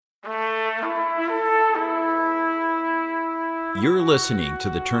You're listening to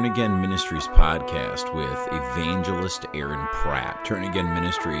the Turn Again Ministries podcast with evangelist Aaron Pratt. Turn Again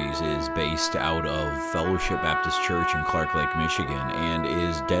Ministries is based out of Fellowship Baptist Church in Clark Lake, Michigan, and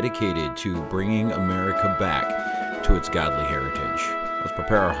is dedicated to bringing America back to its godly heritage. Let's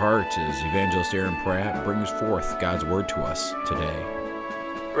prepare our hearts as evangelist Aaron Pratt brings forth God's word to us today.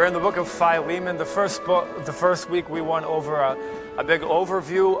 We're in the book of Philemon. The first week we went over a big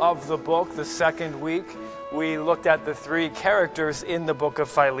overview of the book. The second week we looked at the three characters in the book of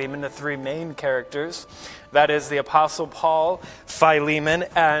Philemon, the three main characters. That is the Apostle Paul, Philemon,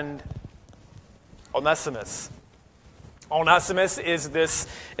 and Onesimus. Onesimus is this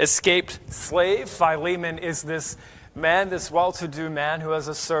escaped slave. Philemon is this man, this well-to-do man who is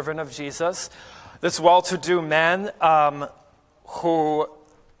a servant of Jesus. This well-to-do man who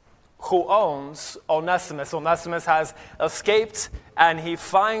owns Onesimus. Onesimus has escaped, and he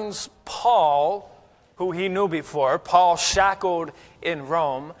finds Paul, who he knew before. Paul shackled in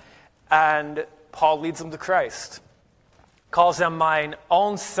Rome, and Paul leads him to Christ. Calls him mine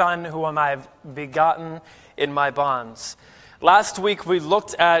own son, whom I have begotten in my bonds. Last week we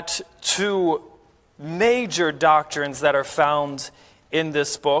looked at two major doctrines that are found in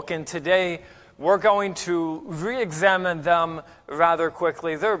this book, and today we're going to re-examine them rather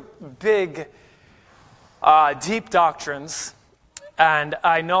quickly. They're big, deep doctrines, and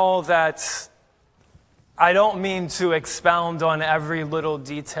I know that I don't mean to expound on every little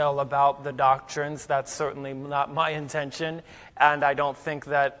detail about the doctrines. That's certainly not my intention, and I don't think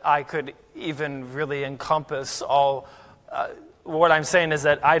that I could even really encompass all. What I'm saying is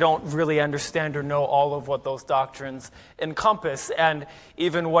that I don't really understand or know all of what those doctrines encompass, and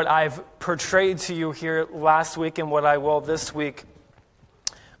even what I've portrayed to you here last week and what I will this week.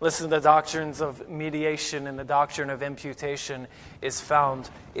 Listen, the doctrines of mediation and the doctrine of imputation is found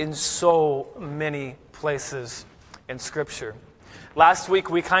in so many places in Scripture. Last week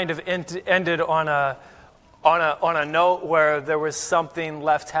we kind of ended on a note where there was something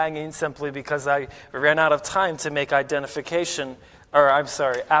left hanging simply because I ran out of time to make application.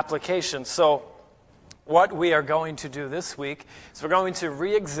 So what we are going to do this week is we're going to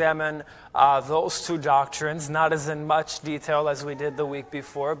re-examine those two doctrines, not as in much detail as we did the week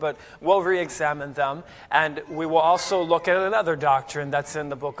before, but we'll re-examine them. And we will also look at another doctrine that's in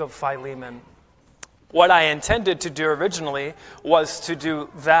the book of Philemon. What I intended to do originally was to do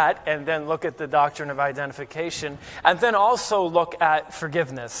that and then look at the doctrine of identification and then also look at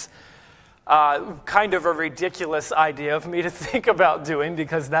forgiveness. Kind of a ridiculous idea of me to think about doing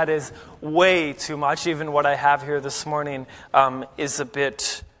because that is way too much. Even what I have here this morning is a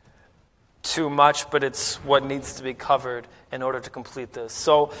bit too much, but it's what needs to be covered in order to complete this.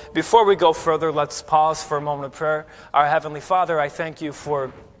 So before we go further, let's pause for a moment of prayer. Our Heavenly Father, I thank you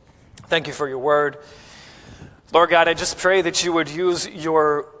for your word. Lord God, I just pray that you would use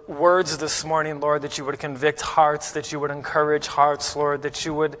your words this morning, Lord, that you would convict hearts, that you would encourage hearts, Lord, that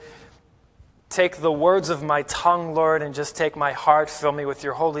you would take the words of my tongue, Lord, and just take my heart, fill me with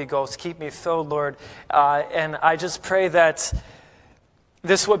your Holy Ghost, keep me filled, Lord. And I just pray that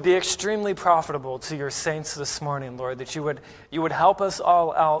this would be extremely profitable to your saints this morning, Lord, that you would help us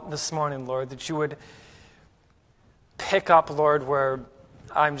all out this morning, Lord, that you would pick up, Lord, where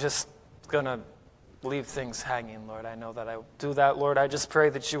I'm just going to leave things hanging, Lord. I know that I do that, Lord. I just pray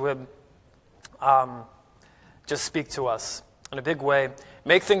that you would just speak to us in a big way.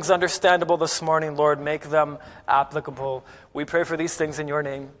 Make things understandable this morning, Lord. Make them applicable. We pray for these things in your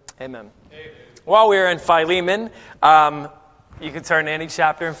name. Amen. While we're in Philemon, you can turn to any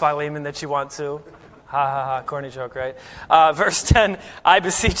chapter in Philemon that you want to. Ha ha ha, corny joke, right? Verse 10, I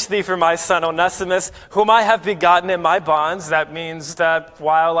beseech thee for my son Onesimus, whom I have begotten in my bonds. That means that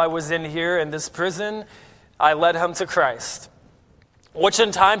while I was in here in this prison, I led him to Christ. Which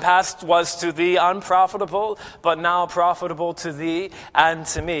in time past was to thee unprofitable, but now profitable to thee and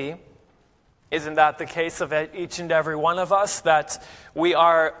to me. Isn't that the case of each and every one of us, that we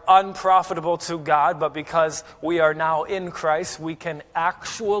are unprofitable to God, but because we are now in Christ, we can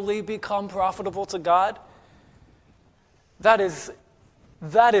actually become profitable to God? That is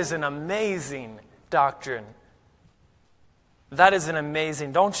an amazing doctrine. That is an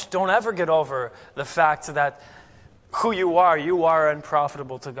amazing. Don't ever get over the fact that who you are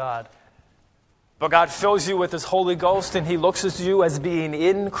unprofitable to God. But God fills you with his Holy Ghost, and he looks at you as being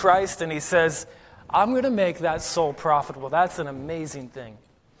in Christ, and he says, I'm going to make that soul profitable. That's an amazing thing.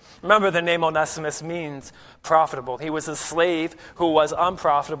 Remember, the name Onesimus means profitable. He was a slave who was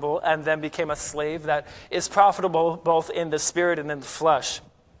unprofitable and then became a slave that is profitable both in the spirit and in the flesh.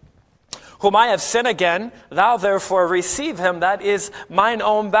 Whom I have sent again, thou therefore receive him. That is mine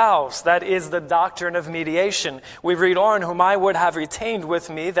own bowels. That is the doctrine of mediation. We read on, whom I would have retained with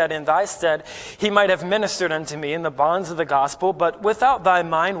me, that in thy stead he might have ministered unto me in the bonds of the gospel. But without thy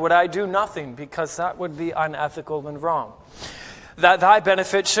mind would I do nothing, because that would be unethical and wrong. That thy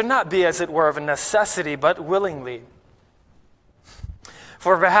benefit should not be as it were of a necessity, but willingly.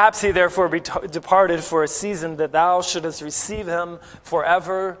 For perhaps he therefore departed for a season, that thou shouldest receive him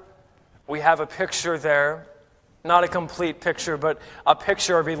forever. We have a picture there, not a complete picture, but a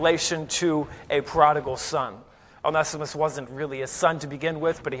picture of relation to a prodigal son. Onesimus wasn't really a son to begin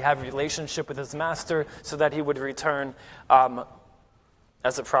with, but he had a relationship with his master so that he would return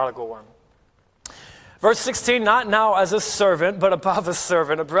as a prodigal one. Verse 16, not now as a servant, but above a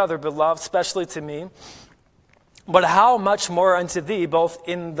servant, a brother beloved, especially to me. But how much more unto thee, both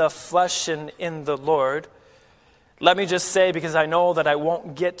in the flesh and in the Lord. Let me just say, because I know that I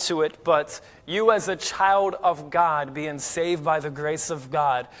won't get to it, but you as a child of God, being saved by the grace of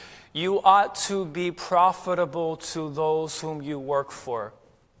God, you ought to be profitable to those whom you work for.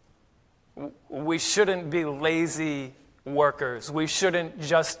 We shouldn't be lazy workers. We shouldn't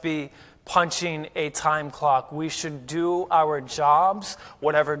just be punching a time clock. We should do our jobs,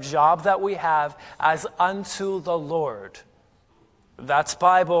 whatever job that we have, as unto the Lord. That's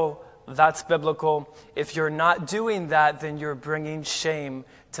Bible. That's biblical. If you're not doing that, then you're bringing shame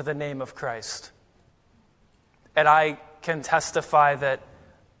to the name of Christ. And I can testify that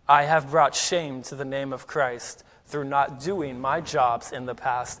I have brought shame to the name of Christ through not doing my jobs in the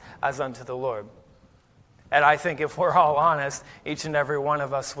past as unto the Lord. And I think if we're all honest, each and every one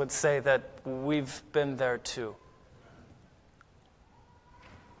of us would say that we've been there too.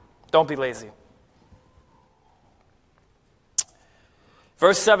 Don't be lazy.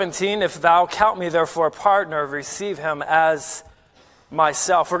 Verse 17, if thou count me therefore a partner, receive him as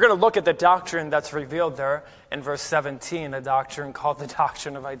myself. We're going to look at the doctrine that's revealed there in verse 17, a doctrine called the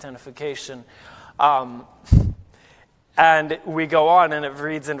doctrine of identification. And we go on, and it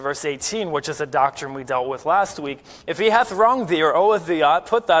reads in verse 18, which is a doctrine we dealt with last week. If he hath wronged thee or oweth thee aught,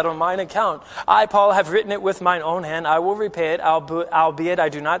 put that on mine account. I, Paul, have written it with mine own hand. I will repay it, albeit I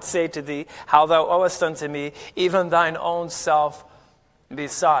do not say to thee how thou owest unto me, even thine own self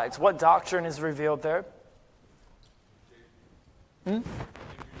besides. What doctrine is revealed there?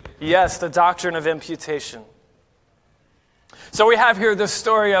 Yes, the doctrine of imputation. So we have here the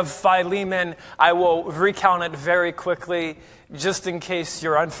story of Philemon. I will recount it very quickly, just in case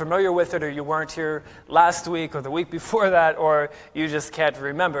you're unfamiliar with it, or you weren't here last week or the week before that, or you just can't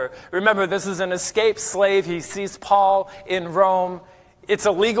remember. Remember, this is an escaped slave. He sees Paul in Rome. It's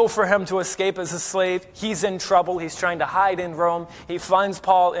illegal for him to escape as a slave. He's in trouble. He's trying to hide in Rome. He finds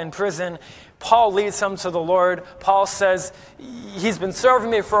Paul in prison. Paul leads him to the Lord. Paul says, he's been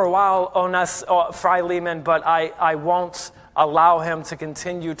serving me for a while, Philemon, but I won't allow him to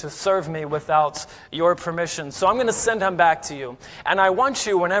continue to serve me without your permission. So I'm going to send him back to you. And I want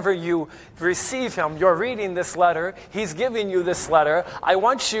you, whenever you receive him, you're reading this letter, he's giving you this letter, I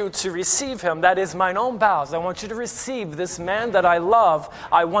want you to receive him. That is mine own bowels. I want you to receive this man that I love.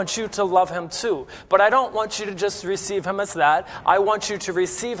 I want you to love him too. But I don't want you to just receive him as that. I want you to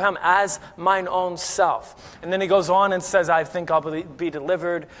receive him as mine own self. And then he goes on and says, I think I'll be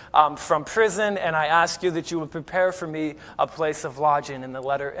delivered from prison, and I ask you that you would prepare for me a place of lodging, and the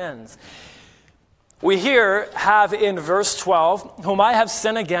letter ends. We here have in verse 12, whom I have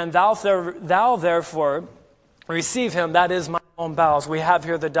sent again, thou therefore receive him, that is my own bowels. We have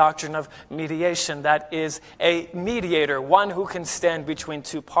here the doctrine of mediation, that is a mediator, one who can stand between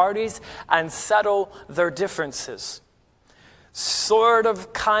two parties and settle their differences. Sort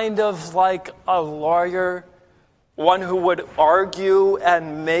of, kind of like a lawyer, one who would argue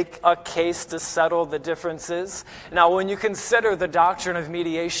and make a case to settle the differences. Now, when you consider the doctrine of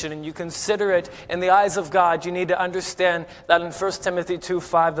mediation and you consider it in the eyes of God, you need to understand that in 1 Timothy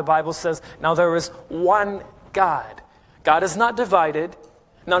 2:5, the Bible says, now there is one God. God is not divided.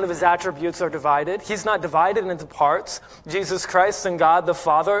 None of his attributes are divided. He's not divided into parts. Jesus Christ and God the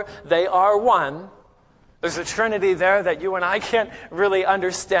Father, they are one. There's a Trinity there that you and I can't really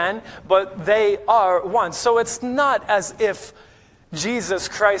understand, but they are one. So it's not as if Jesus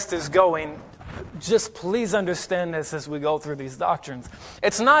Christ is going, just please understand this as we go through these doctrines.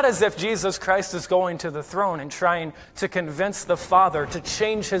 It's not as if Jesus Christ is going to the throne and trying to convince the Father to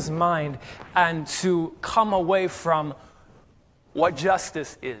change his mind and to come away from what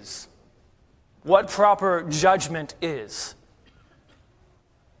justice is, what proper judgment is.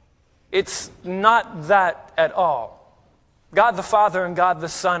 It's not that at all. God the Father and God the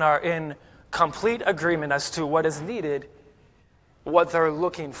Son are in complete agreement as to what is needed, what they're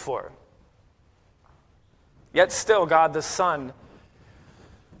looking for. Yet still, God the Son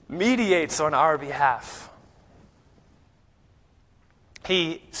mediates on our behalf.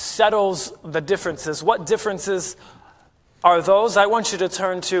 He settles the differences. What differences are those? I want you to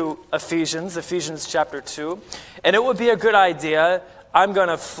turn to Ephesians chapter 2. And it would be a good idea. I'm going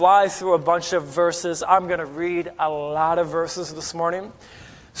to fly through a bunch of verses. I'm going to read a lot of verses this morning.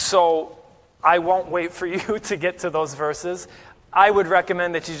 So I won't wait for you to get to those verses. I would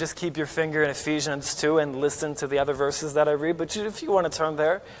recommend that you just keep your finger in Ephesians 2 and listen to the other verses that I read. But if you want to turn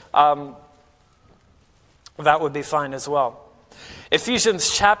there, that would be fine as well. Ephesians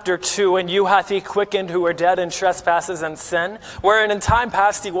chapter 2, and you hath he quickened who were dead in trespasses and sin, wherein in time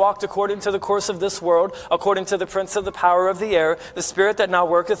past he walked according to the course of this world, according to the prince of the power of the air, the spirit that now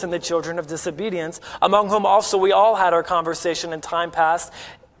worketh in the children of disobedience, among whom also we all had our conversation in time past,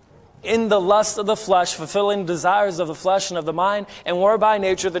 in the lust of the flesh, fulfilling desires of the flesh and of the mind, and were by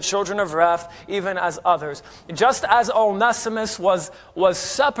nature the children of wrath, even as others. Just as Onesimus was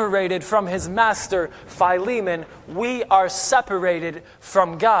separated from his master Philemon, we are separated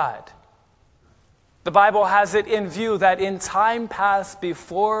from God. The Bible has it in view that in time past,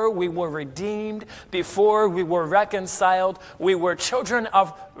 before we were redeemed, before we were reconciled, we were children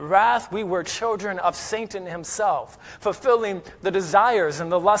of wrath, we were children of Satan himself, fulfilling the desires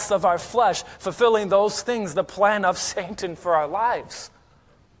and the lusts of our flesh, fulfilling those things, the plan of Satan for our lives.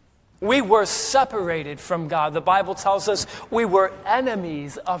 We were separated from God. The Bible tells us we were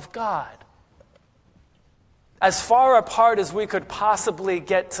enemies of God. As far apart as we could possibly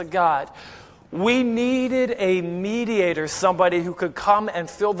get to God. We needed a mediator, somebody who could come and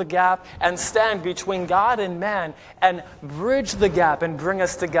fill the gap and stand between God and man and bridge the gap and bring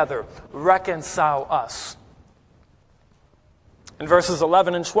us together, reconcile us. In verses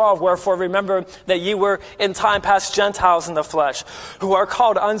 11 and 12, wherefore remember that ye were in time past Gentiles in the flesh, who are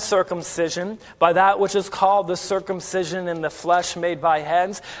called uncircumcision by that which is called the circumcision in the flesh made by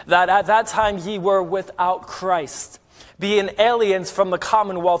hands, that at that time ye were without Christ, being aliens from the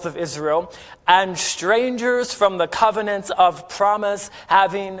commonwealth of Israel, and strangers from the covenants of promise,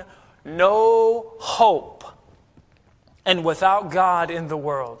 having no hope, and without God in the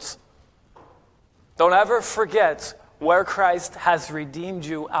world. Don't ever forget where Christ has redeemed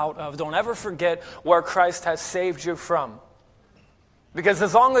you out of. Don't ever forget where Christ has saved you from. Because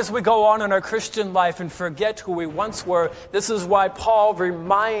as long as we go on in our Christian life and forget who we once were, this is why Paul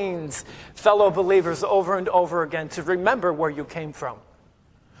reminds fellow believers over and over again to remember where you came from.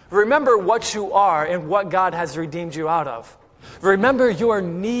 Remember what you are and what God has redeemed you out of. Remember your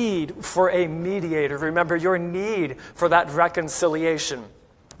need for a mediator. Remember your need for that reconciliation.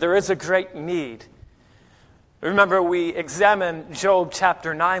 There is a great need. Remember, we examined Job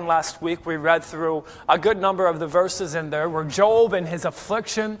chapter 9 last week. We read through a good number of the verses in there where Job in his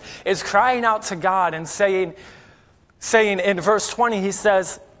affliction is crying out to God and saying in verse 20, he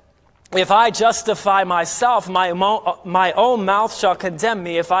says, if I justify myself, my own mouth shall condemn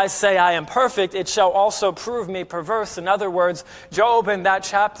me. If I say I am perfect, it shall also prove me perverse. In other words, Job in that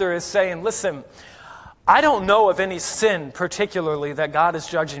chapter is saying, listen, I don't know of any sin particularly that God is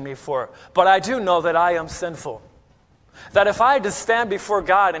judging me for, but I do know that I am sinful. That if I had to stand before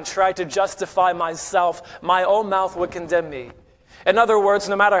God and try to justify myself, my own mouth would condemn me. In other words,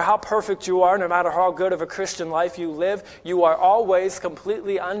 no matter how perfect you are, no matter how good of a Christian life you live, you are always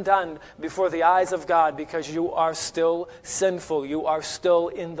completely undone before the eyes of God because you are still sinful. You are still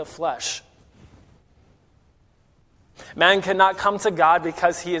in the flesh. Man cannot come to God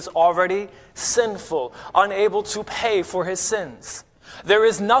because he is already sinful, unable to pay for his sins. There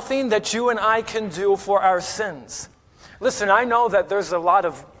is nothing that you and I can do for our sins. Listen, I know that there's a lot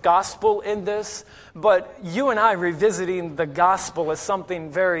of gospel in this, but you and I revisiting the gospel is something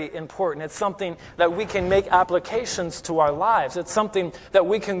very important. It's something that we can make applications to our lives. It's something that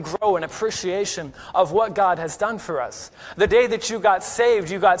we can grow in appreciation of what God has done for us. The day that you got saved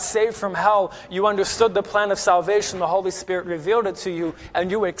from hell, you understood the plan of salvation, the Holy Spirit revealed it to you,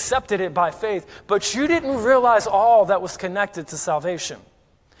 and you accepted it by faith, but you didn't realize all that was connected to salvation.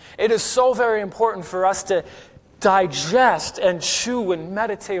 It is so very important for us to digest and chew and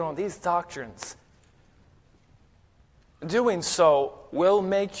meditate on these doctrines. Doing so will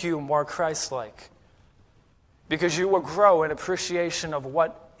make you more Christ-like because you will grow in appreciation of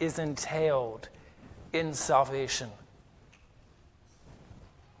what is entailed in salvation.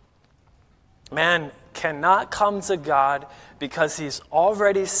 Man cannot come to God because he's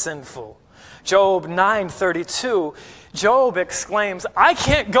already sinful. Job 9:32, Job exclaims, I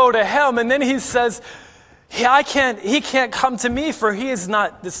can't go to him. And then he says, he can't come to me, for he is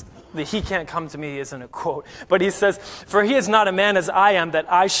not this the "he can't come to me" isn't a quote, but he says, "For he is not a man as I am,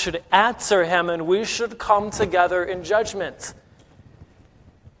 that I should answer him, and we should come together in judgment."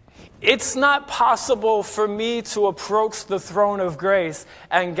 It's not possible for me to approach the throne of grace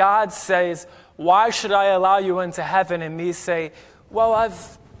and God says, "Why should I allow you into heaven?" And me say, "Well,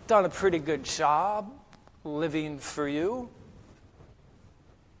 I've done a pretty good job living for you."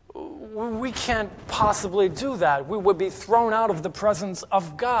 We can't possibly do that. We would be thrown out of the presence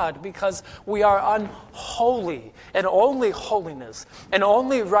of God because we are unholy, and only holiness and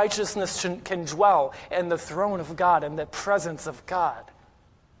only righteousness can dwell in the throne of God and the presence of God.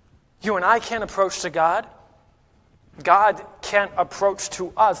 You and I can't approach to God. God can't approach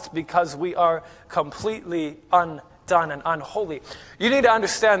to us because we are completely undone and unholy. You need to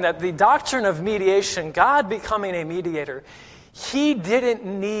understand that the doctrine of mediation, God becoming a mediator, he didn't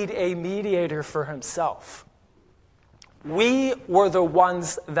need a mediator for himself. We were the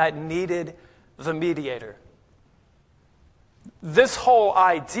ones that needed the mediator. This whole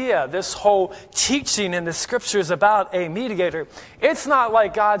idea, this whole teaching in the scriptures about a mediator, it's not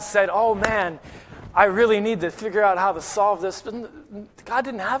like God said, "Oh man, I really need to figure out how to solve this." God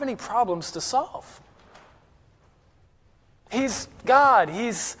didn't have any problems to solve. He's God.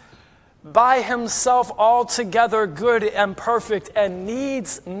 He's by himself altogether good and perfect and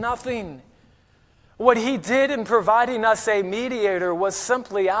needs nothing. What he did in providing us a mediator was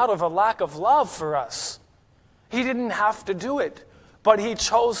simply out of a lack of love for us. He didn't have to do it, but he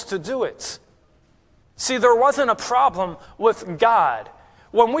chose to do it. See, there wasn't a problem with God.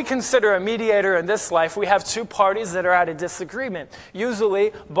 When we consider a mediator in this life, we have two parties that are at a disagreement.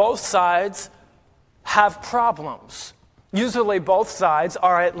 Usually, both sides have problems. Usually, both sides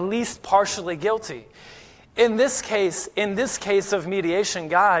are at least partially guilty. In this case of mediation,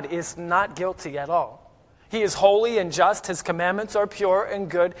 God is not guilty at all. He is holy and just. His commandments are pure and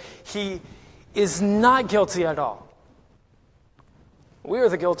good. He is not guilty at all. We are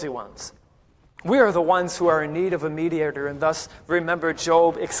the guilty ones. We are the ones who are in need of a mediator, and thus, remember,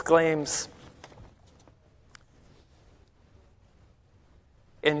 Job exclaims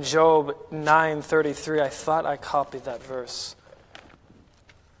in Job 9:33, I thought I copied that verse.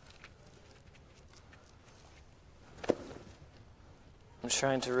 I'm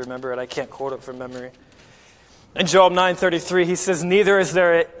trying to remember it. I can't quote it from memory. In Job 9:33, he says, "Neither is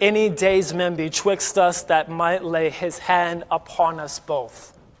there any daysman betwixt us that might lay his hand upon us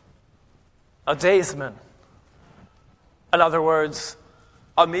both." A daysman. In other words,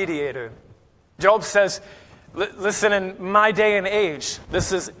 a mediator. Job says, listen, in my day and age,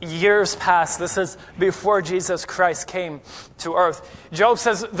 this is years past, this is before Jesus Christ came to earth. Job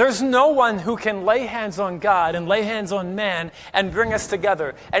says, there's no one who can lay hands on God and lay hands on man and bring us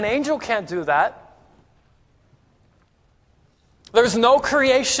together. An angel can't do that. There's no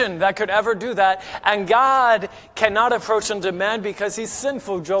creation that could ever do that. And God cannot approach unto man because he's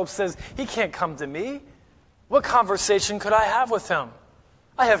sinful. Job says, he can't come to me. What conversation could I have with him?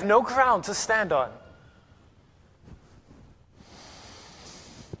 I have no ground to stand on.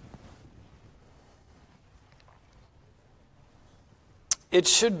 It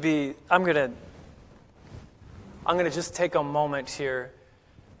should be, I'm going to just take a moment here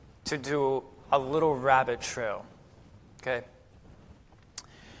to do a little rabbit trail. Okay?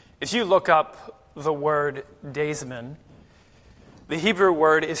 If you look up the word daysman, the Hebrew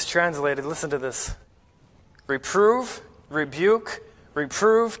word is translated, listen to this, reprove, rebuke,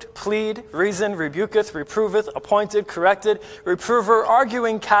 reproved, plead, reason, rebuketh, reproveth, appointed, corrected, reprover,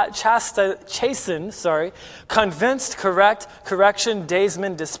 arguing, chasten, convinced, correct, correction,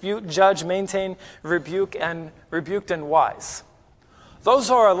 daysman, dispute, judge, maintain, rebuke, and rebuked and wise. Those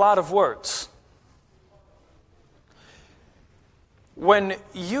are a lot of words. When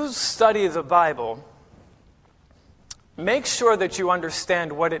you study the Bible, make sure that you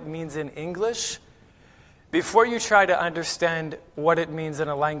understand what it means in English before you try to understand what it means in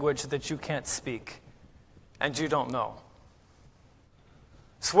a language that you can't speak and you don't know.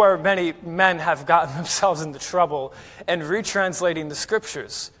 It's where many men have gotten themselves into trouble in retranslating the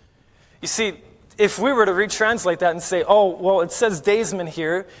scriptures. You see, if we were to retranslate that and say, oh, well, it says daysman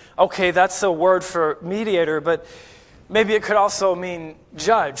here, okay, that's a word for mediator, but maybe it could also mean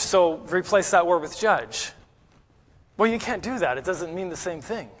judge, so replace that word with judge. Well, you can't do that. It doesn't mean the same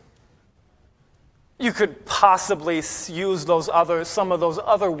thing. You could possibly use some of those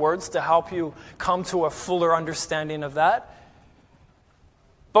other words to help you come to a fuller understanding of that.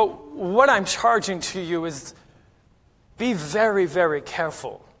 But what I'm charging to you is be very, very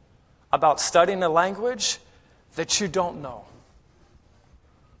careful about studying a language that you don't know.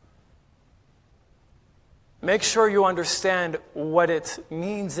 make sure you understand what it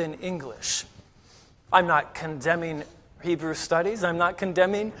means in English. I'm not condemning Hebrew studies. I'm not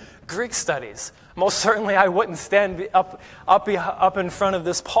condemning Greek studies. Most certainly I wouldn't stand up in front of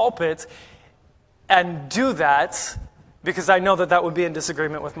this pulpit and do that because I know that would be in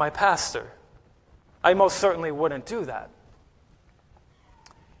disagreement with my pastor. I most certainly wouldn't do that.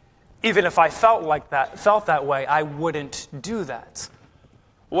 Even if I felt that way, I wouldn't do that.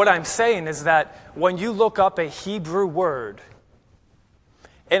 What I'm saying is that when you look up a Hebrew word,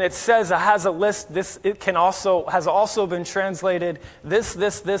 and it says it has a list, has also been translated this.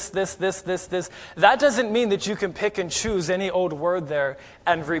 That doesn't mean that you can pick and choose any old word there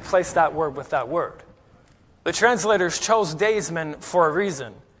and replace that word with that word. The translators chose daysman for a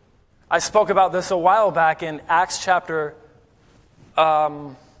reason. I spoke about this a while back in Acts chapter,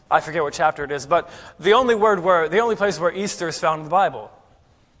 I forget what chapter it is, but the only place where Easter is found in the Bible.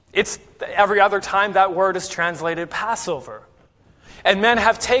 It's every other time that word is translated Passover. And men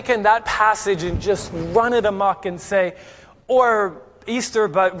have taken that passage and just run it amok and say, or Easter,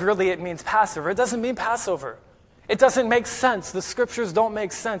 but really it means Passover. It doesn't mean Passover. It doesn't make sense. The scriptures don't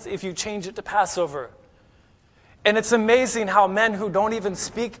make sense if you change it to Passover. And it's amazing how men who don't even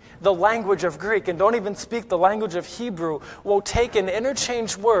speak the language of Greek and don't even speak the language of Hebrew will take and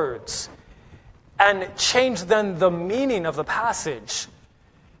interchange words and change then the meaning of the passage,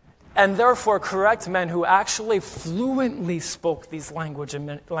 and therefore correct men who actually fluently spoke these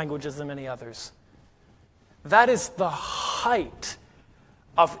languages and many others. That is the height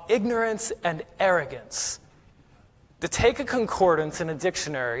of ignorance and arrogance. To take a concordance in a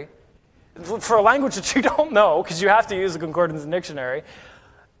dictionary for a language that you don't know, because you have to use a concordance and dictionary,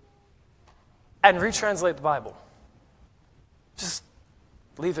 and retranslate the Bible. Just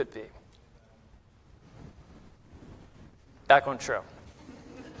leave it be. Back on trail.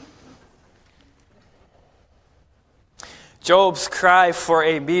 Job's cry for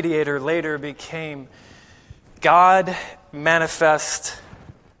a mediator later became God manifest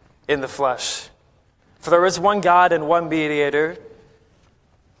in the flesh. For there is one God and one mediator,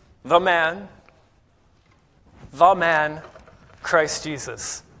 the man, Christ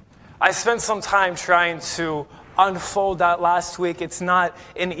Jesus. I spent some time trying to unfold that last week. It's not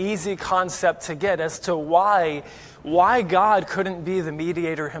an easy concept to get as to why God couldn't be the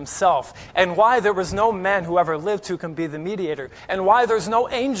mediator himself, and why there was no man who ever lived who can be the mediator, and why there's no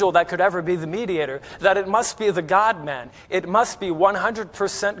angel that could ever be the mediator, that it must be the God-man. It must be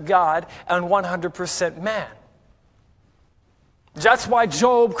 100% God and 100% man. That's why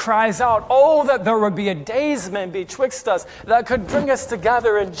Job cries out, "Oh, that there would be a daysman betwixt us that could bring us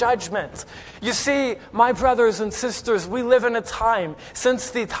together in judgment." You see, my brothers and sisters, we live in a time, since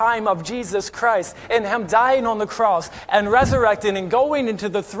the time of Jesus Christ and Him dying on the cross and resurrecting and going into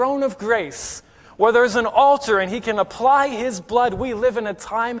the throne of grace, where there's an altar and He can apply His blood. We live in a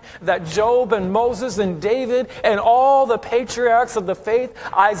time that Job and Moses and David and all the patriarchs of the faith,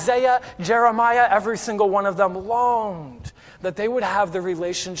 Isaiah, Jeremiah, every single one of them longed that they would have the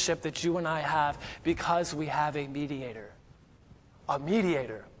relationship that you and I have, because we have a mediator. A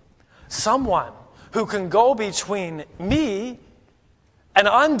mediator. Someone who can go between me, an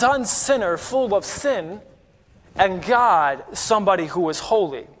undone sinner full of sin, and God, somebody who is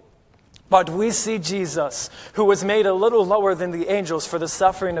holy. But we see Jesus, who was made a little lower than the angels for the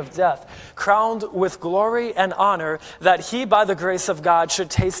suffering of death, crowned with glory and honor, that He, by the grace of God, should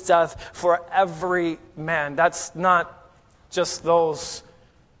taste death for every man. That's not just those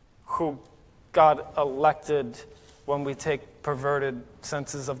who God elected, when we take perverted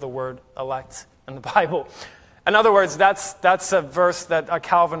senses of the word elect in the Bible. In other words, that's a verse that a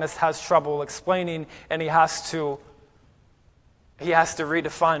Calvinist has trouble explaining, and he has to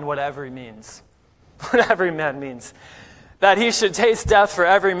redefine what every means, what every man means. That He should taste death for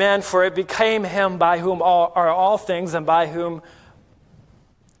every man, for it became Him by whom are all things, and by whom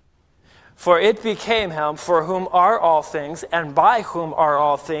For it became Him for whom are all things, and by whom are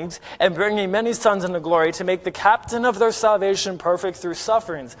all things, and bringing many sons into glory, to make the captain of their salvation perfect through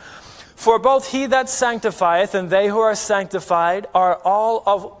sufferings. For both He that sanctifieth and they who are sanctified are all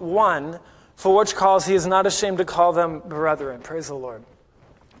of one, for which cause He is not ashamed to call them brethren. Praise the Lord.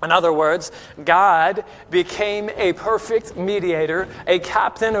 In other words, God became a perfect mediator, a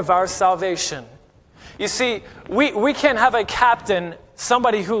captain of our salvation. You see, we can't have a captain,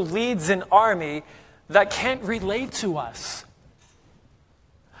 somebody who leads an army, that can't relate to us.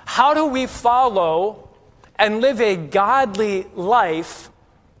 How do we follow and live a godly life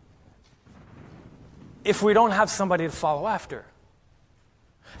if we don't have somebody to follow after?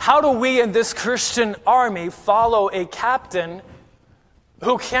 How do we in this Christian army follow a captain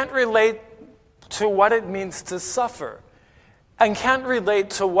who can't relate to what it means to suffer and can't relate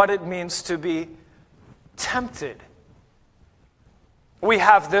to what it means to be tempted. We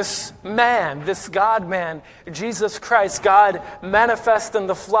have this man, this God-man, Jesus Christ, God manifest in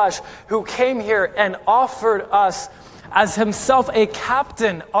the flesh, who came here and offered us as himself a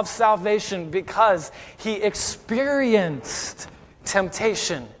captain of salvation because he experienced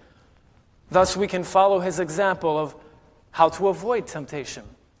temptation. Thus, we can follow his example of how to avoid temptation.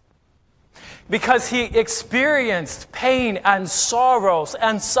 Because he experienced pain and sorrows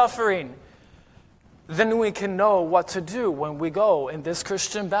and suffering, then we can know what to do when we go in this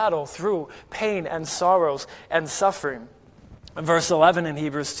Christian battle through pain and sorrows and suffering. Verse 11 in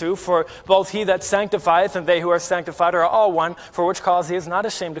Hebrews 2, for both he that sanctifieth and they who are sanctified are all one, for which cause he is not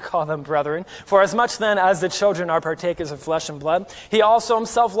ashamed to call them brethren. For as much then as the children are partakers of flesh and blood, he also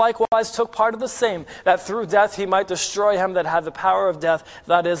himself likewise took part of the same, that through death he might destroy him that had the power of death,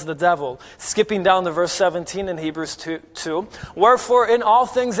 that is the devil. Skipping down to verse 17 in Hebrews 2, wherefore in all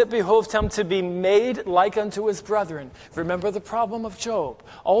things it behooved him to be made like unto his brethren. Remember the problem of Job.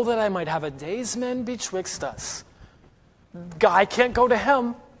 Oh, that I might have a daysman betwixt us. I can't go to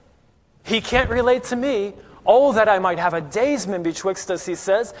him. He can't relate to me. Oh, that I might have a daysman betwixt us, he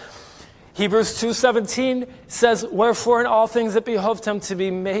says. Hebrews 2:17 says, wherefore in all things it behoved him to be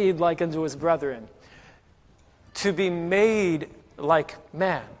made like unto his brethren. To be made like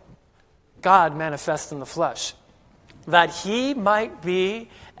man. God manifest in the flesh. That he might be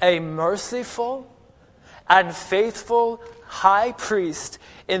a merciful and faithful high priest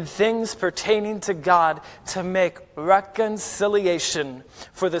in things pertaining to God, to make reconciliation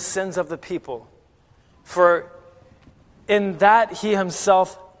for the sins of the people. For in that he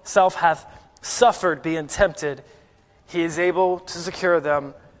himself hath suffered being tempted, he is able to secure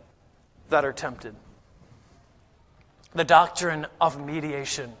them that are tempted. The doctrine of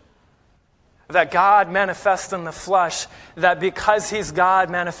mediation. That God manifests in the flesh, that because he's God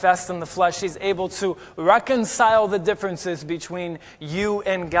manifest in the flesh, he's able to reconcile the differences between you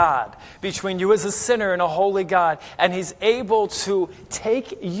and God, between you as a sinner and a holy God, and he's able to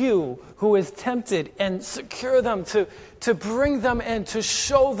take you who is tempted and secure them, to bring them in, to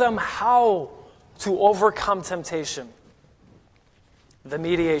show them how to overcome temptation. The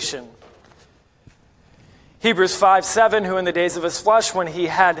mediation. Hebrews 5:7, who in the days of his flesh, when he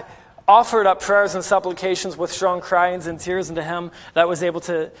had offered up prayers and supplications with strong cryings and tears unto him that was able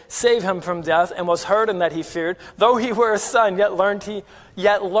to save him from death, and was heard and that he feared. Though he were a son, yet learned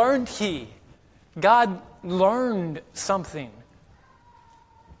he. God learned something.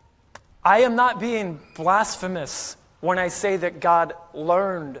 I am not being blasphemous when I say that God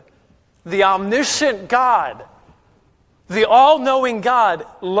learned. The omniscient God, the all-knowing God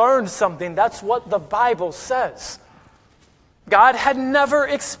learned something. That's what the Bible says. God had never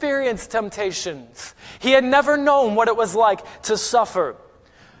experienced temptations. He had never known what it was like to suffer.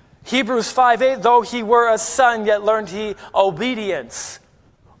 Hebrews 5:8, though he were a son, yet learned he obedience.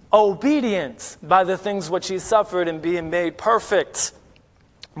 Obedience by the things which he suffered, and being made perfect,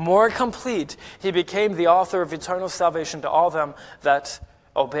 more complete, he became the author of eternal salvation to all them that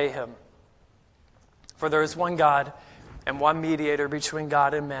obey him. For there is one God and one mediator between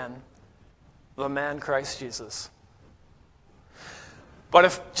God and man, the man Christ Jesus. But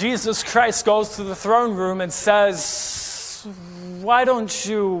if Jesus Christ goes to the throne room and says, why don't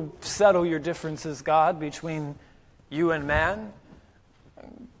you settle your differences, God, between you and man?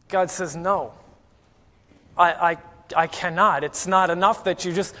 God says, no, I cannot. It's not enough that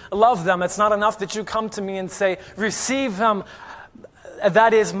you just love them. It's not enough that you come to me and say, receive him,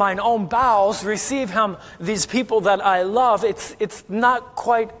 that is mine own bowels. Receive him, these people that I love. It's not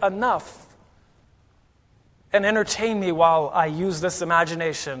quite enough. And entertain me while I use this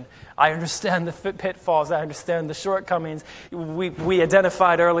imagination. I understand the pitfalls. I understand the shortcomings. We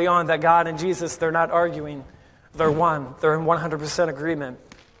identified early on that God and Jesus, they're not arguing. They're one. They're in 100% agreement.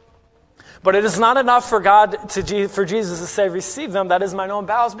 But it is not enough for for Jesus to say, receive them, that is mine own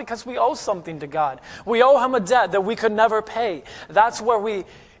bowels, because we owe something to God. We owe him a debt that we could never pay. That's where we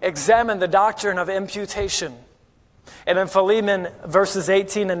examine the doctrine of imputation. And in Philemon verses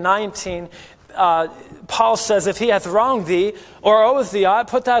 18 and 19, Paul says, if he hath wronged thee, or oweth thee aught,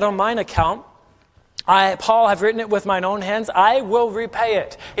 put that on mine account. Paul, have written it with mine own hands. I will repay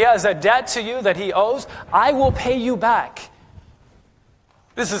it. He has a debt to you that he owes. I will pay you back.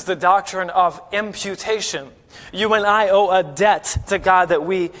 This is the doctrine of imputation. You and I owe a debt to God that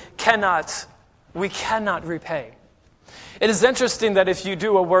we cannot repay. It is interesting that if you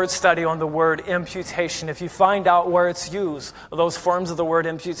do a word study on the word imputation, if you find out where it's used, those forms of the word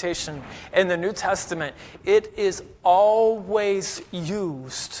imputation in the New Testament, it is always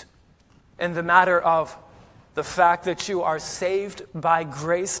used in the matter of the fact that you are saved by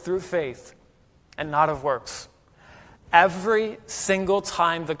grace through faith and not of works. Every single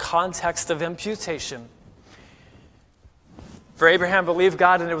time the context of imputation, for Abraham believed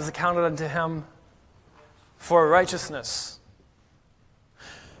God and it was accounted unto him for righteousness.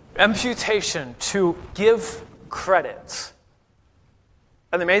 Imputation, to give credit.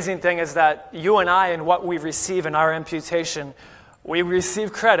 And the amazing thing is that you and I, and what we receive in our imputation, we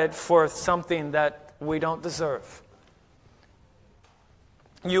receive credit for something that we don't deserve.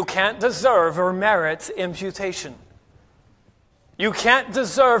 You can't deserve or merit imputation. You can't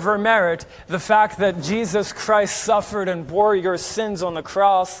deserve or merit the fact that Jesus Christ suffered and bore your sins on the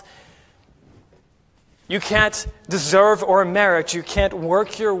cross. You can't deserve or merit. You can't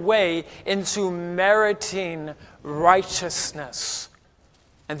work your way into meriting righteousness.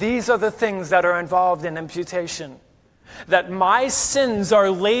 And these are the things that are involved in imputation. That my sins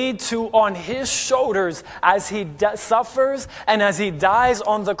are laid on his shoulders as he suffers and as he dies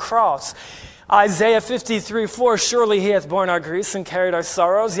on the cross. Isaiah 53:4, surely he hath borne our griefs and carried our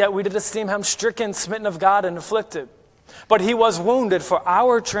sorrows, yet we did esteem him stricken, smitten of God, and afflicted. But he was wounded for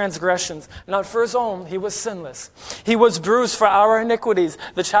our transgressions, not for his own. He was sinless. He was bruised for our iniquities.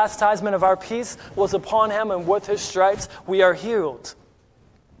 The chastisement of our peace was upon him, and with his stripes we are healed.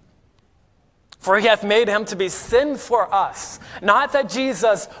 For he hath made him to be sin for us. Not that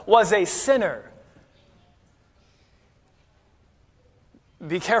Jesus was a sinner.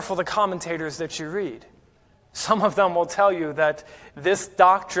 Be careful the commentators that you read. Some of them will tell you that this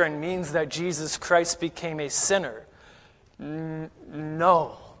doctrine means that Jesus Christ became a sinner.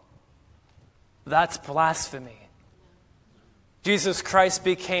 No. That's blasphemy. Jesus Christ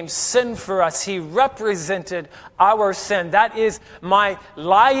became sin for us. He represented our sin. That is my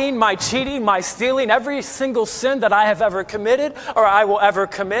lying, my cheating, my stealing, every single sin that I have ever committed or I will ever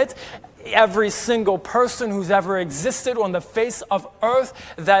commit. Every single person who's ever existed on the face of earth,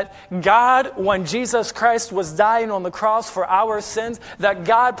 that God, when Jesus Christ was dying on the cross for our sins, that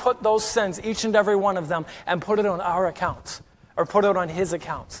God put those sins, each and every one of them, and put it on our account, or put it on his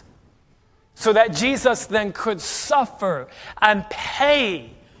account. So that Jesus then could suffer and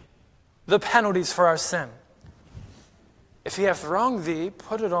pay the penalties for our sin. If he hath wronged thee,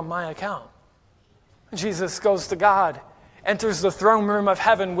 put it on my account. Jesus goes to God, enters the throne room of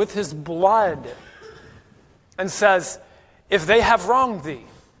heaven with his blood, and says, if they have wronged thee,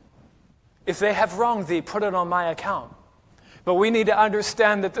 put it on my account. But we need to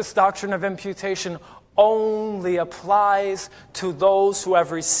understand that this doctrine of imputation only applies to those who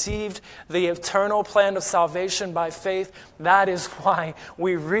have received the eternal plan of salvation by faith. That is why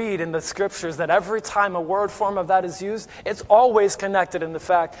we read in the scriptures that every time a word form of that is used, it's always connected in the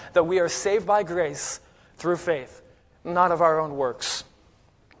fact that we are saved by grace through faith, not of our own works.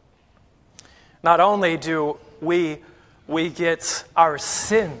 Not only do we get our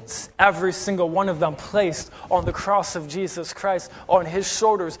sins, every single one of them, placed on the cross of Jesus Christ, on his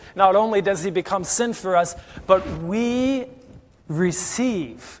shoulders. Not only does he become sin for us, but we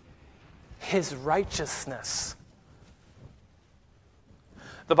receive his righteousness.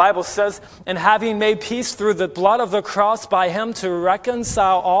 The Bible says, and having made peace through the blood of the cross, by him to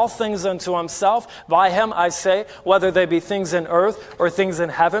reconcile all things unto himself. By him, I say, whether they be things in earth or things in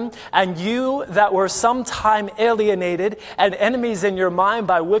heaven. And you that were sometime alienated and enemies in your mind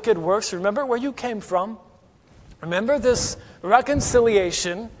by wicked works. Remember where you came from. Remember this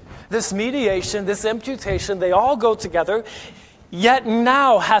reconciliation, this mediation, this imputation, they all go together. Yet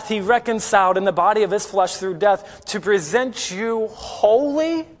now hath he reconciled in the body of his flesh through death, to present you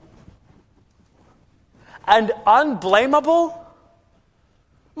holy and unblameable.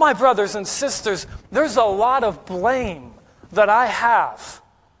 My brothers and sisters, there's a lot of blame that I have.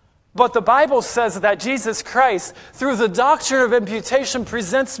 But the Bible says that Jesus Christ, through the doctrine of imputation,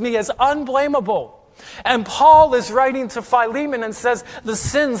 presents me as unblameable. And Paul is writing to Philemon and says, the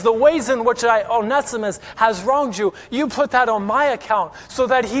sins, the ways in which Onesimus has wronged you, you put that on my account, so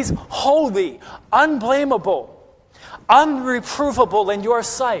that he's holy, unblameable, unreprovable in your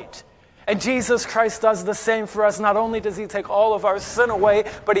sight. And Jesus Christ does the same for us. Not only does he take all of our sin away,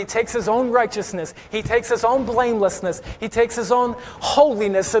 but he takes his own righteousness. He takes his own blamelessness. He takes his own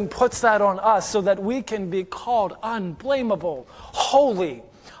holiness and puts that on us so that we can be called unblameable, holy,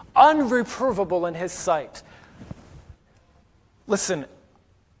 unreprovable in his sight. Listen,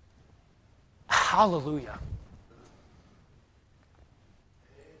 hallelujah.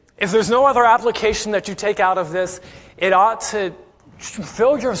 If there's no other application that you take out of this, it ought to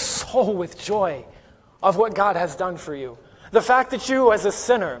fill your soul with joy of what God has done for you. The fact that you, as a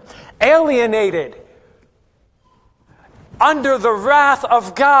sinner, alienated, under the wrath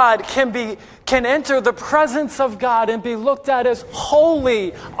of God can enter the presence of God and be looked at as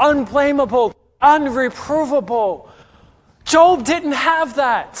holy, unblameable, unreprovable. Job didn't have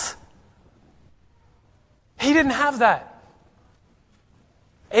that. He didn't have that.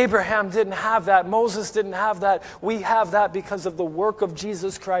 Abraham didn't have that. Moses didn't have that. We have that because of the work of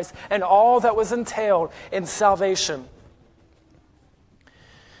Jesus Christ and all that was entailed in salvation.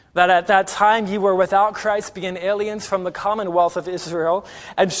 That at that time ye were without Christ, being aliens from the commonwealth of Israel,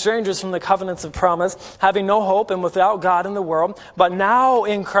 and strangers from the covenants of promise, having no hope and without God in the world. But now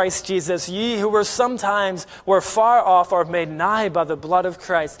in Christ Jesus, ye who were sometimes were far off are made nigh by the blood of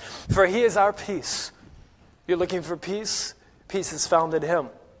Christ. For he is our peace. You're looking for peace? Peace is found in him,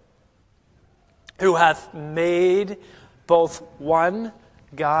 who hath made both one,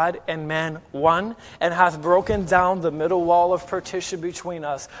 God and man one, and hath broken down the middle wall of partition between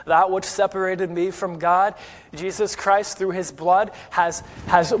us. That which separated me from God, Jesus Christ through his blood has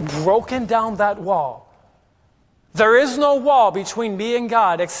broken down that wall. There is no wall between me and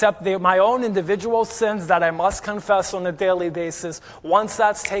God except my own individual sins that I must confess on a daily basis. Once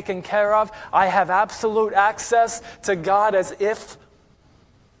that's taken care of, I have absolute access to God as if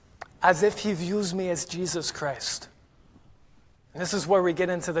he views me as Jesus Christ. And this is where we get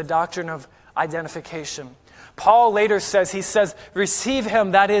into the doctrine of identification. Paul later says, receive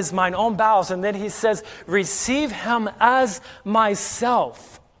him, that is mine own bowels. And then he says, receive him as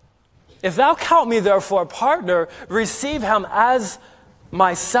myself. If thou count me therefore partner, receive him as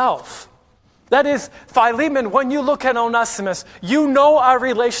myself. That is, Philemon, when you look at Onesimus, you know our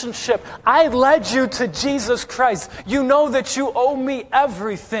relationship. I led you to Jesus Christ. You know that you owe me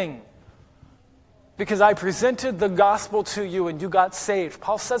everything, because I presented the gospel to you and you got saved.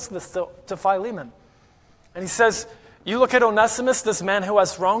 Paul says this to Philemon. And he says, you look at Onesimus, this man who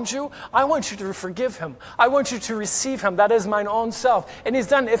has wronged you, I want you to forgive him. I want you to receive him. That is mine own self. And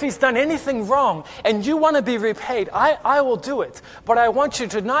if he's done anything wrong and you want to be repaid, I will do it. But I want you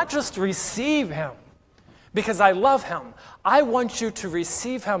to not just receive him because I love him. I want you to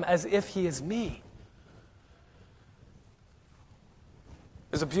receive him as if he is me.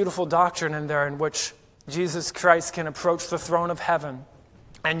 There's a beautiful doctrine in there in which Jesus Christ can approach the throne of heaven,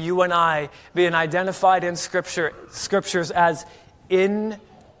 and you and I being identified in scriptures as in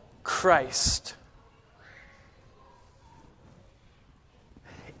Christ.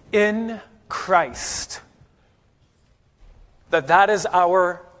 In Christ. That is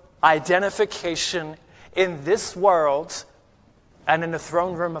our identification in this world and in the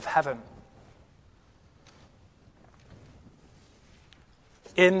throne room of heaven.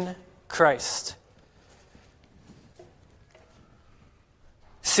 In Christ.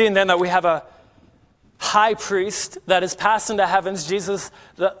 Seeing then that we have a high priest that is passed into heavens, Jesus,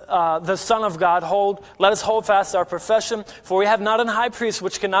 the Son of God, let us hold fast our profession, for we have not an high priest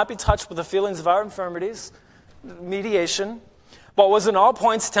which cannot be touched with the feelings of our infirmities, mediation, but was in all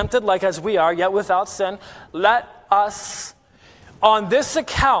points tempted like as we are, yet without sin. Let us, on this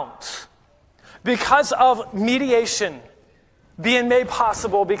account, because of mediation, being made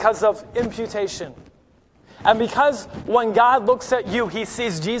possible because of imputation. And because when God looks at you, he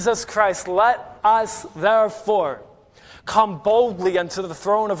sees Jesus Christ, let us therefore come boldly unto the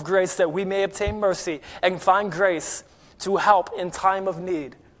throne of grace that we may obtain mercy and find grace to help in time of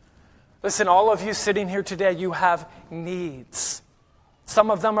need. Listen, all of you sitting here today, you have needs. Some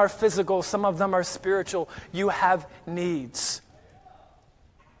of them are physical, some of them are spiritual. You have needs.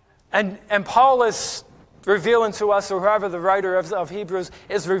 And Paul is revealing to us, or whoever the writer of Hebrews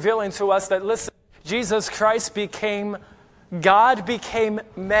is revealing to us, that listen, Jesus Christ God became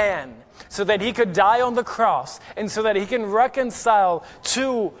man so that he could die on the cross and so that he can reconcile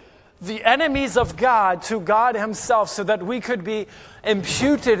to the enemies of God to God himself, so that we could be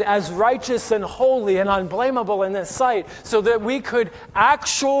imputed as righteous and holy and unblameable in his sight, so that we could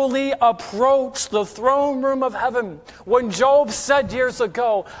actually approach the throne room of heaven. When Job said years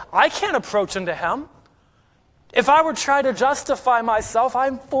ago, I can't approach unto him. If I were trying to justify myself,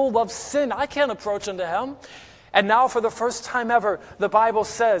 I'm full of sin. I can't approach unto him. And now for the first time ever, the Bible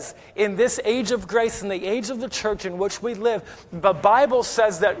says, in this age of grace, in the age of the church in which we live, the Bible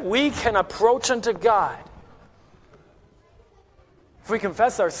says that we can approach unto God. If we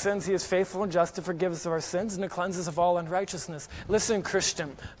confess our sins, he is faithful and just to forgive us of our sins and to cleanse us of all unrighteousness. Listen,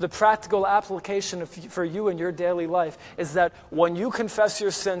 Christian, the practical application for you in your daily life is that when you confess your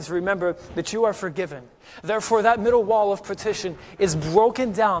sins, remember that you are forgiven. Therefore, that middle wall of partition is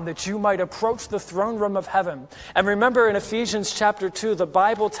broken down that you might approach the throne room of heaven. And remember in Ephesians chapter 2, the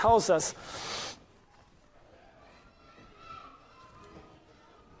Bible tells us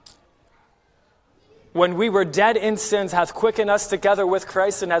when we were dead in sins, hath quickened us together with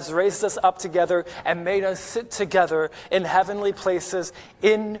Christ, and has raised us up together and made us sit together in heavenly places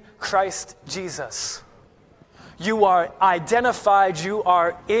in Christ Jesus. You are identified, you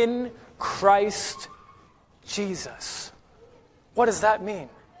are in Christ Jesus. What does that mean?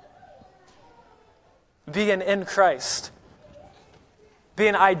 Being in Christ.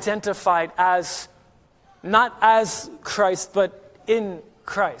 Being identified as, not as Christ, but in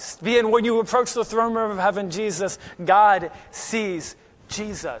Christ. Being, when you approach the throne room of heaven, Jesus, God sees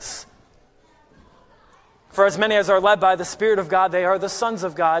Jesus. For as many as are led by the Spirit of God, they are the sons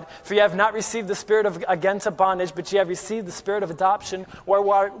of God. For ye have not received the spirit of again to bondage, but ye have received the spirit of adoption,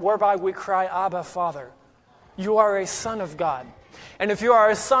 whereby we cry, Abba, Father. You are a son of God. And if you are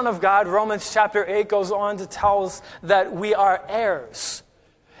a son of God, Romans chapter 8 goes on to tell us that we are heirs.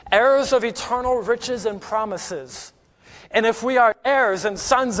 Heirs of eternal riches and promises. And if we are heirs and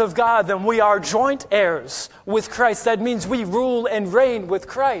sons of God, then we are joint heirs with Christ. That means we rule and reign with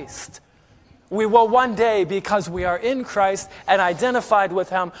Christ. We will one day, because we are in Christ and identified with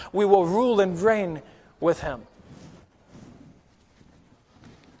Him, we will rule and reign with Him.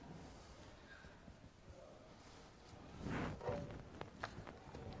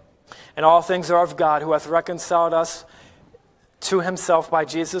 And all things are of God, who hath reconciled us to Himself by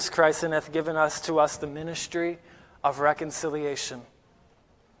Jesus Christ, and hath given to us the ministry of reconciliation.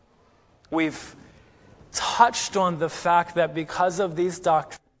 We've touched on the fact that because of these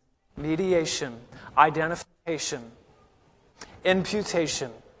doctrines, mediation, identification,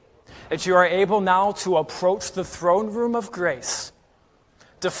 imputation, that you are able now to approach the throne room of grace,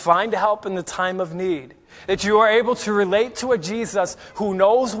 to find help in the time of need, that you are able to relate to a Jesus who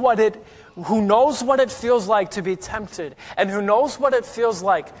knows what it feels like to be tempted, and who knows what it feels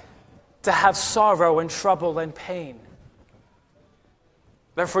like to have sorrow and trouble and pain.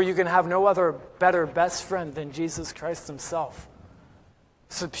 Therefore, you can have no other better best friend than Jesus Christ Himself.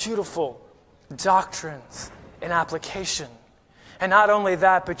 So beautiful doctrines and application. And not only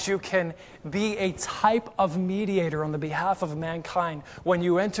that, but you can be a type of mediator on the behalf of mankind when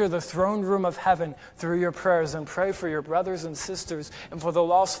you enter the throne room of heaven through your prayers and pray for your brothers and sisters and for the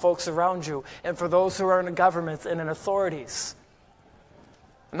lost folks around you and for those who are in the governments and in authorities.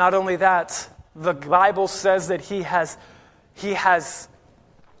 Not only that, the Bible says that He has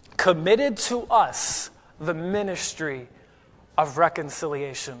committed to us the ministry of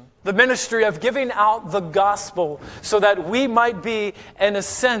reconciliation, the ministry of giving out the gospel so that we might be, in a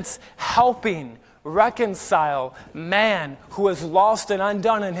sense, helping reconcile man who is lost and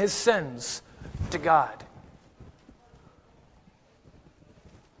undone in his sins to God.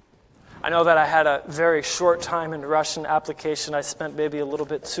 I know that I had a very short time in Russian application. I spent maybe a little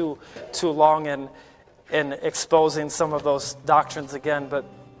bit too long in exposing some of those doctrines again, but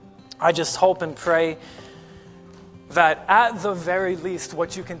I just hope and pray that at the very least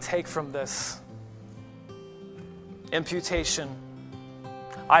what you can take from this, imputation,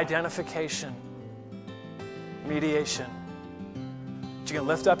 identification, mediation, that you can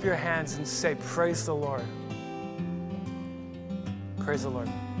lift up your hands and say, praise the Lord. Praise the Lord.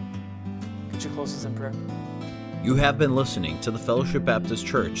 Could you close us in prayer? You have been listening to the Fellowship Baptist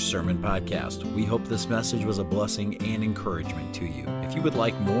Church Sermon Podcast. We hope this message was a blessing and encouragement to you. If you would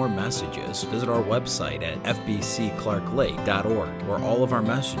like more messages, visit our website at fbcclarklake.org, where all of our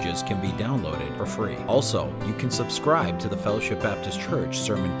messages can be downloaded for free. Also, you can subscribe to the Fellowship Baptist Church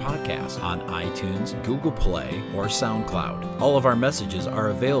Sermon Podcast on iTunes, Google Play, or SoundCloud. All of our messages are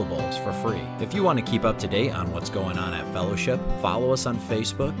available for free. If you want to keep up to date on what's going on at Fellowship, follow us on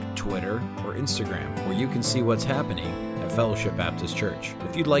Facebook, Twitter, or Instagram, where you can see what's happening at Fellowship Baptist Church.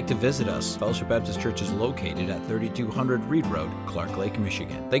 If you'd like to visit us, Fellowship Baptist Church is located at 3200 Reed Road, Clark Lake,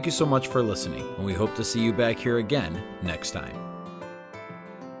 Michigan. Thank you so much for listening, and we hope to see you back here again next time.